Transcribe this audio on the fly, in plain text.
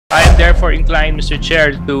therefore inclined, Mr.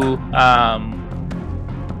 Chair, to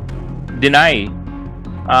deny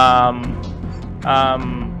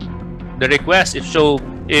the request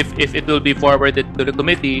if it will be forwarded to the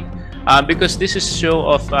committee, because this is show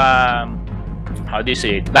of how do you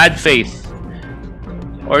say it, bad faith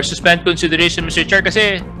or suspend consideration, Mr. Chair,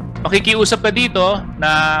 kasi makikiusap ka dito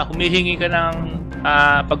na humihingi ka ng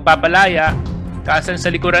pagpapalaya, kasan sa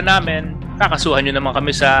likuran namin, kakasuhan nyo naman kami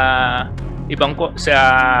sa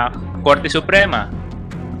Korte Suprema.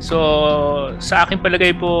 So sa aking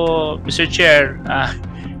palagay po, Mr. Chair,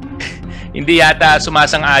 hindi yata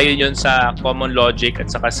sumasang-ayon yon sa common logic at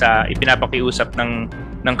saka sa ipinapakiusap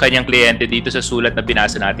ng kanyang kliyente dito sa sulat na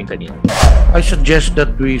binasa natin kanina. I suggest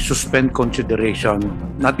that we suspend consideration,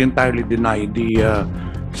 not entirely deny the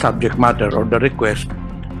subject matter or the request,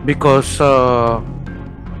 because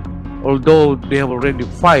although they have already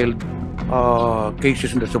filed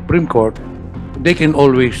cases in the Supreme Court, they can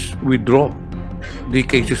always withdraw the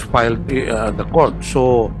cases filed at the court.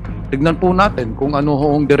 So tignan po natin kung ano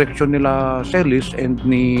ang direksyon nila Celis and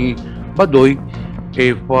ni Badoy.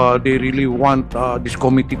 If they really want this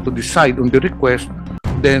committee to decide on the request,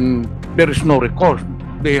 then there is no recourse.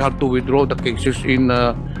 They have to withdraw the cases in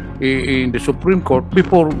the Supreme Court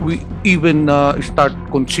before we even start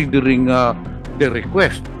considering the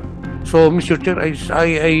request. So, Mr. Chair,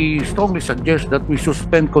 I strongly suggest that we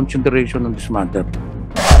suspend consideration on this matter.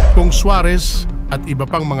 Kung SUAREZ at iba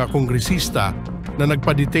pang mga kongresista na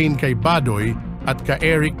nagpa-detain kay Badoy at ka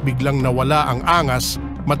Eric biglang nawala ang ANGAS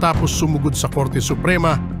matapos sumugod sa Korte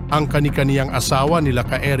Suprema ang kani-kaniyang asawa nila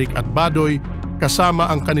ka Eric at Badoy kasama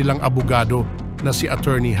ang kanilang abogado na si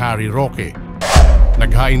Attorney Harry Roque.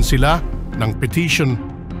 Naghain sila ng petition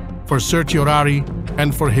for certiorari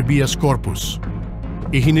and for habeas corpus.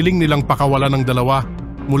 Ihiniling nilang pakawalan ng dalawa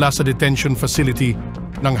mula sa detention facility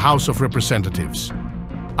ng House of Representatives.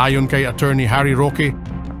 Ayon kay Attorney Harry Roque,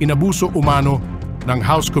 inabuso umano ng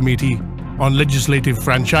House Committee on Legislative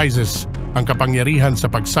Franchises ang kapangyarihan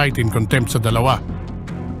sa pag-cite in contempt sa dalawa.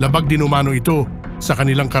 Labag din umano ito sa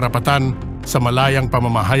kanilang karapatan sa malayang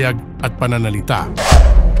pamamahayag at pananalita.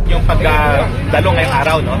 Yung pagdalo ngayong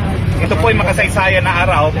araw, no? Ito po ay makasaysayan na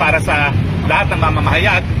araw para sa lahat ng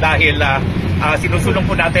mamamahayag dahil sinusulong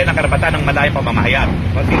po natin ang karapatan ng malayang pamamahayag.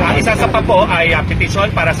 Ang isa sa pa po ay petition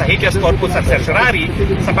para sa habeas corpus at certiorari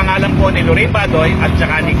sa pangalan po ni Lorraine Badoy at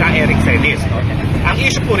saka ni Ka Eric Celis. No? Ang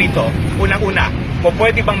issue po rito, unang-una, kung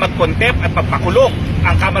pwede bang mag-contempt at magpakulong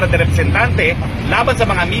ang Kamara de Representante laban sa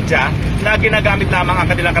mga media na ginagamit lamang ang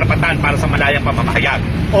kanilang karapatan para sa malayang pamamahayag.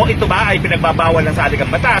 O ito ba ay pinagbabawal ng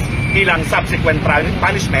saligang batas bilang subsequent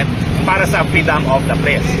punishment para sa freedom of the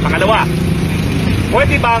press. Pangalawa,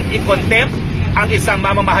 pwede bang i-contempt ang isang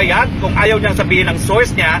mamamahayag kung ayaw niyang sabihin ang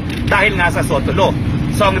source niya dahil nga sa sotolo?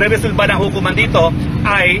 So ang re-resolba ng hukuman dito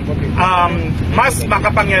ay mas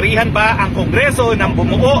makapangyarihan ba ang Kongreso ng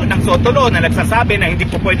bumuo ng sotolo na nagsasabi na hindi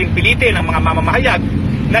po pwedeng pilitin ang mga mamamahayag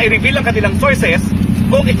na i-reveal ang kanilang sources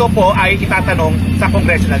kung ito po ay itatanong sa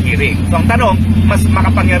congressional hearing. So ang tanong, mas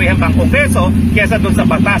makapangyarihan ba ang Kongreso kaysa doon sa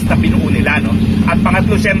batas na binuo nila, no? At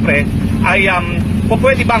pangatlo, siyempre, ay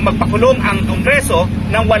pwede bang magpakulong ang Kongreso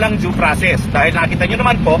ng walang due process? Dahil nakita nyo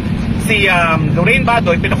naman po, si Lorraine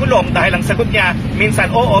Badoy pinakulong dahil ang sagot niya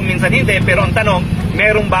minsan oo, minsan hindi, pero ang tanong,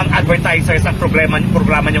 merong bang advertisers ang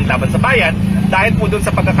programa niyong laban sa bayan? Dahil po doon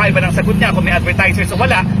sa pagkakaiba ng sagot niya, kung may advertisers o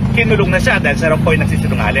wala, kinulong na siya dahil siya po ay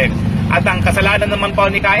nagsisinungaling. At ang kasalanan naman po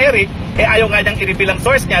ni Ka Eric, ayaw nga niyang i-reveal ang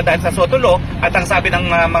source niya dahil sa sotolo, at ang sabi ng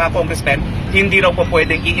mga congressmen, hindi raw po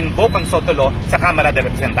pwedeng i-invoke ang sotolo sa Kamara de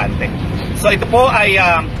Representante. So ito po ay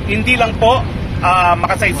hindi lang po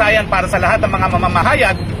makasaysayan para sa lahat ng mga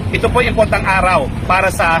mamamahayag, ito po ay importanteng araw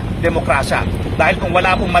para sa demokrasya. Dahil kung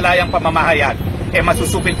wala pong malayang pamamahayag,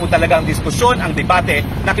 masusupil po talaga ang diskusyon, ang debate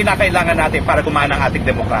na kinakailangan natin para gumana ang ating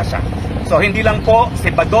demokrasya. So hindi lang po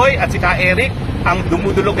si Badoy at si Ka Eric ang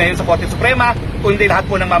dumudulog ngayon sa Korte Suprema, kundi lahat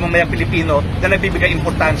po ng mamamayang Pilipino na nagbibigay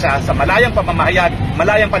importansya sa malayang pamamahayag,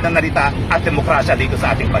 malayang pananalita at demokrasya dito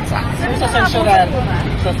sa ating bansa.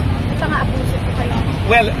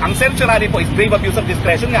 Well, ang certiorari po is grave abuse of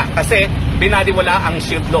discretion nga kasi binaliwala ang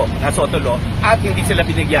shield law na soto law at hindi sila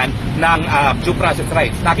binigyan ng due process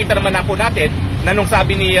rights. Nakita naman na po natin na nung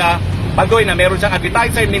sabi ni Badoy na meron siyang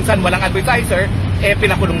advertiser, minsan walang advertiser,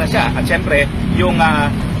 pinakulong na siya. At syempre, yung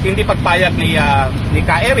hindi pagpayag ni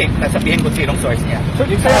Ka Eric na sabihin kung sinong source niya.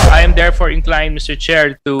 I am therefore inclined, Mr.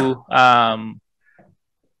 Chair, to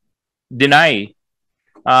deny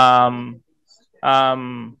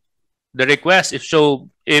the request if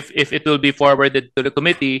it will be forwarded to the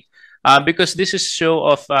committee, because this is show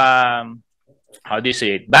of how do you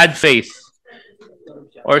say it, bad faith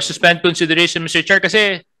or suspend consideration, Mr. Chair,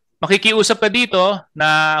 kasi makikiusap ka dito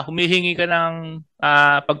na humihingi ka ng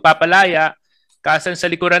pagpapalaya, kasan sa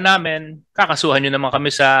likuran namin, kakasuhan nyo naman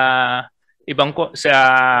kami sa sa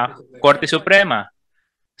Korte Suprema.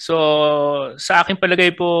 So, sa aking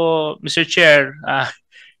palagay po, Mr. Chair,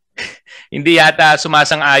 hindi yata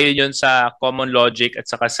sumasang-ayon yon sa common logic at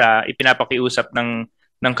saka sa ipinapakiusap ng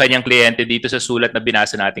kanyang kliyente dito sa sulat na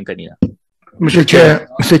binasa natin kanina. Mr. Chair,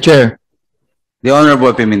 The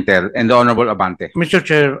Honorable Pimentel and the Honorable Abante. Mr.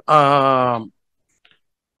 Chair, I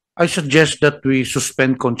suggest that we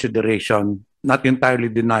suspend consideration, not entirely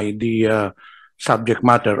deny the subject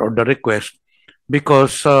matter or the request,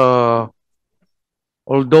 because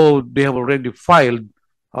although they have already filed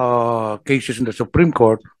cases in the Supreme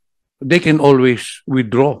Court, they can always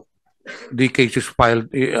withdraw the cases filed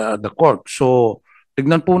the court. So,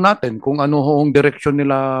 tignan po natin kung ano hoong direksyon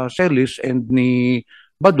nila Celis and ni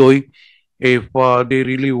Badoy. If they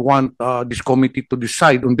really want this committee to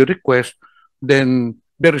decide on the request, then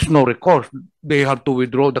there is no recourse. They have to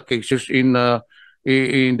withdraw the cases in the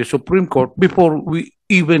Supreme Court before we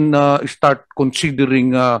even start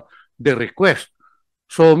considering the request.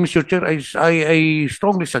 So, Mr. Chair, I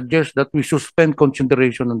strongly suggest that we suspend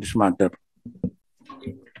consideration on this matter.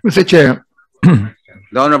 Mr. Chair,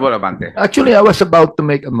 The Honorable Abante. actually I was about to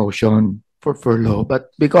make a motion for furlough, but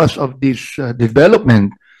because of this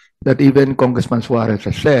development that even Congressman Suarez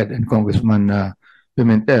has said and Congressman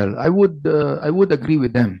Pimentel, I would agree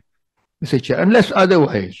with them, Mr. Chair, unless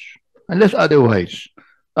otherwise,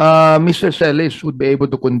 Mr. Celis would be able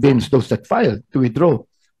to convince those that filed to withdraw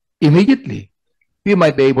immediately. We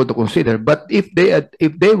might be able to consider, but if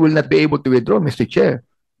they will not be able to withdraw, Mr. Chair,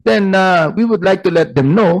 then we would like to let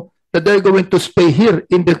them know that they're going to stay here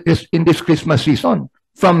in this Christmas season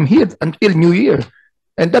from here until New Year,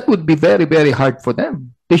 and that would be very, very hard for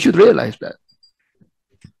them. They should realize that.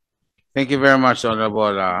 Thank you very much,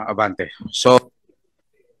 Honorable Abante. So,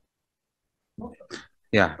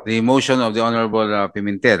 yeah, the motion of the Honorable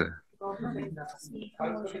Pimentel.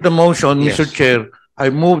 The motion, Yes. Mr. Chair, I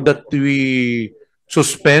move that we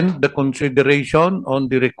suspend the consideration on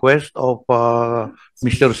the request of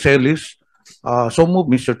Mr. Celis. So move,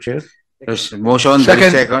 Mr. Chair. There's a motion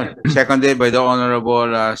seconded by the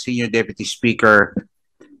Honorable Senior Deputy Speaker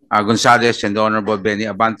Gonzalez and the Honorable Benny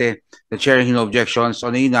Abante. The chair hearing no objections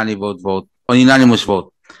on a unanimous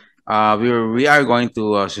vote. We are going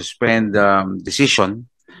to suspend decision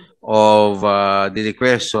of the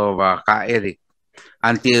request of Ka Eric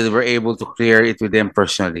until we're able to clear it with them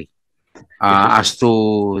personally as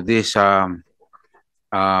to this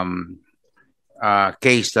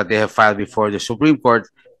case that they have filed before the Supreme Court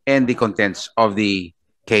and the contents of the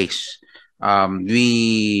case.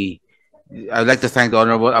 I'd like to thank the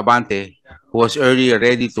Honorable Abante, who was earlier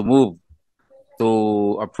ready to move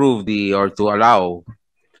to approve or to allow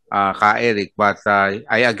Ka Eric, but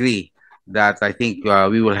I agree that I think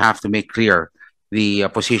we will have to make clear the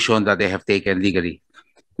position that they have taken legally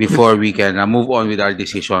before we can move on with our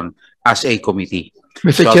decision as a committee.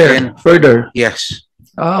 Mr. So Chair, again, further, yes.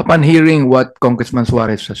 upon hearing what Congressman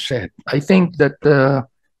Suarez has said, I think that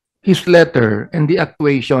his letter and the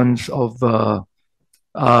actuations of the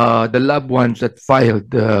loved ones that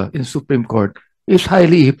filed in Supreme Court is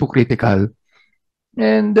highly hypocritical.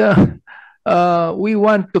 And we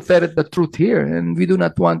want to ferret the truth here, and we do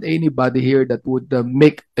not want anybody here that would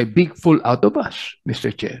make a big fool out of us,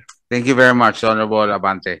 Mr. Chair. Thank you very much, Honorable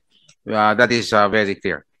Abante. That is very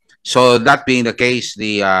clear. So that being the case,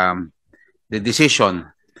 the decision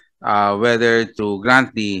whether to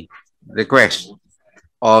grant the request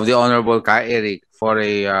of the Honorable Ka Eric for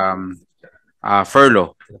a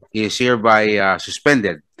furlough is hereby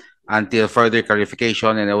suspended until further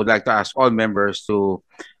clarification. And I would like to ask all members to,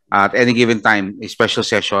 at any given time, a special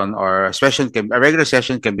session or a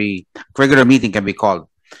regular meeting can be called,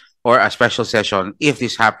 or a special session if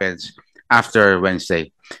this happens after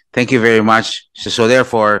Wednesday. Thank you very much. So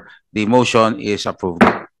therefore, the motion is approved.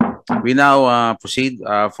 We now proceed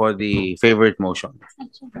for the favorite motion.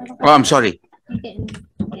 Oh, I'm sorry.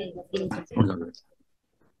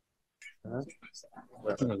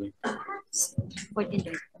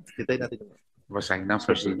 Basahin na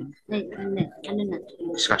first reading.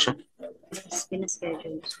 Discussion?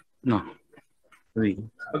 No.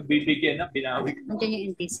 Pagbibigyan na, binawig. Nandiyan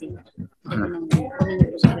yung NTC.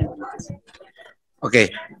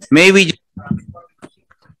 Okay. Maybe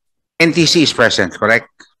NTC is present, correct?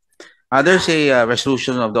 There's a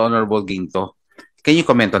resolution of the Honorable Ginto. Can you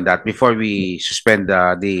comment on that before we suspend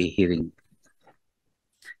the hearing?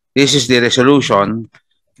 This is the resolution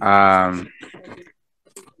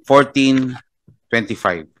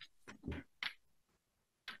 1425.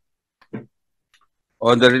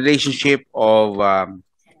 on the relationship of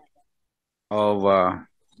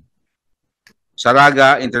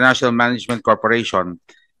Saraga International Management Corporation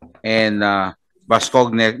and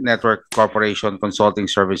Bascog Network Corporation Consulting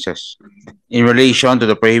Services in relation to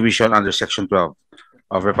the prohibition under Section 12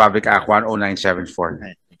 of Republic Act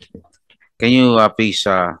 10974. Can you please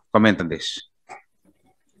comment on this?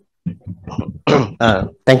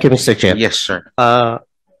 Thank you, Mr. Chair. Yes, sir.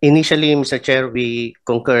 Initially, Mr. Chair, we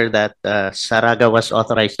concur that Saraga was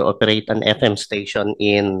authorized to operate an FM station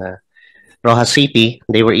in Rojas City.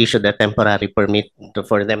 They were issued a temporary permit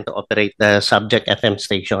for them to operate the subject FM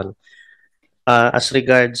station. As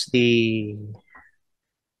regards the,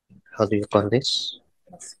 how do you call this?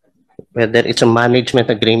 Whether it's a management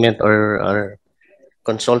agreement or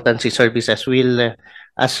consultancy services, will,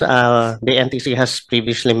 as the NTC has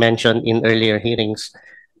previously mentioned in earlier hearings,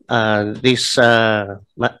 these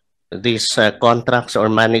contracts or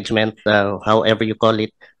management, however you call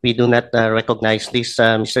it, we do not recognize this,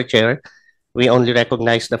 Mr. Chair. We only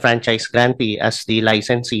recognize the franchise grantee as the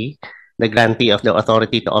licensee, the grantee of the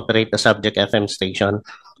authority to operate the subject FM station.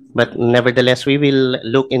 But nevertheless, we will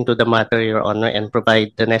look into the matter, Your Honor, and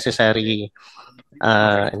provide the necessary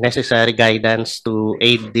guidance to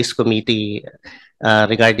aid this committee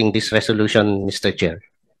regarding this resolution, Mr. Chair.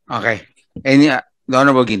 Okay. Any, the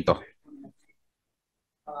Honorable Ginto.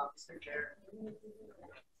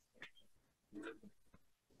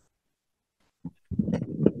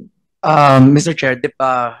 Mr. Chair,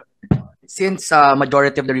 since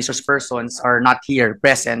majority of the resource persons are not here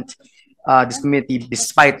present, this committee,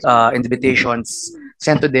 despite invitations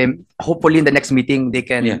sent to them, hopefully in the next meeting they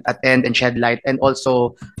can attend and shed light and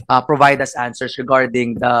also provide us answers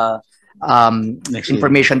regarding the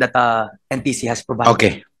information that NTC has provided.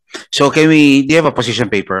 Okay. So do you have a position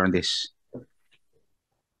paper on this?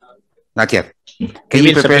 Not yet. Can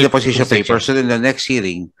you prepare the position paper so that in the next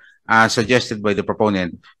hearing, suggested by the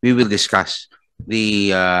proponent, we will discuss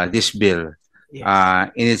the this bill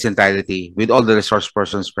in its entirety with all the resource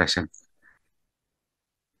persons present.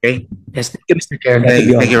 Okay. Yes, thank you, Mr. Chair.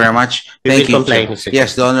 Thank you very much. Thank you.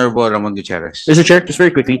 Yes, the Honorable Ramon Gutierrez. Mr. Chair, just very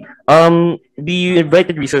quickly, the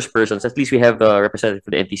invited resource persons, at least we have a representative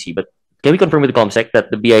for the NTC, but can we confirm with the COMSEC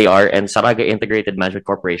that the BIR and Saraga Integrated Management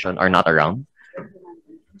Corporation are not around?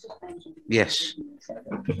 Yes.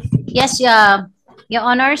 Yes, Your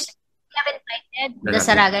Honors, we have invited the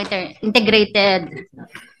Saraga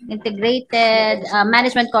Integrated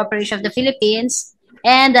Management Corporation of the Philippines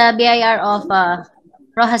and the BIR of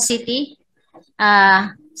Rojas City.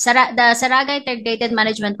 The Saraga Integrated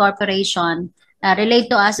Management Corporation relayed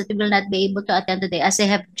to us that we will not be able to attend today as they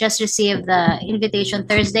have just received the invitation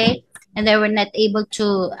Thursday and they were not able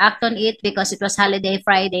to act on it because it was holiday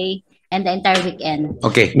Friday and the entire weekend.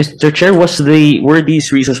 Okay. Mr. Chair, were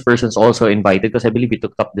these resource persons also invited? Because I believe we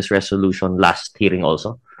took up this resolution last hearing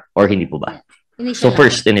also, or hindi po ba? Initial. So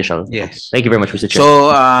first, initial. Yes. Thank you very much, Mr. Chair.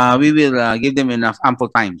 So we will give them ample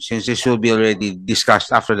time since this will be already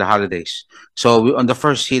discussed after the holidays. So on the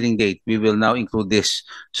first hearing date, we will now include this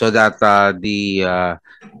so that the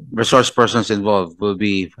resource persons involved will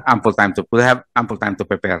have ample time to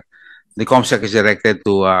prepare. The COMSEC is directed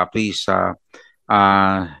to please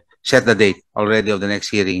set the date already of the next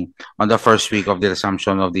hearing on the first week of the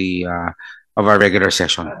resumption of the of our regular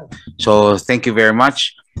session. So thank you very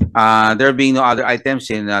much. There being no other items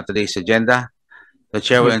in today's agenda, the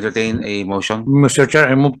chair will entertain a motion. Mr. Chair,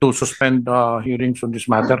 I move to suspend hearings on this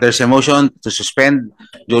matter. There's a motion to suspend,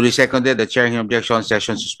 duly seconded. The chair, in objection,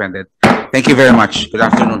 session suspended. Thank you very much. Good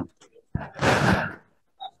afternoon.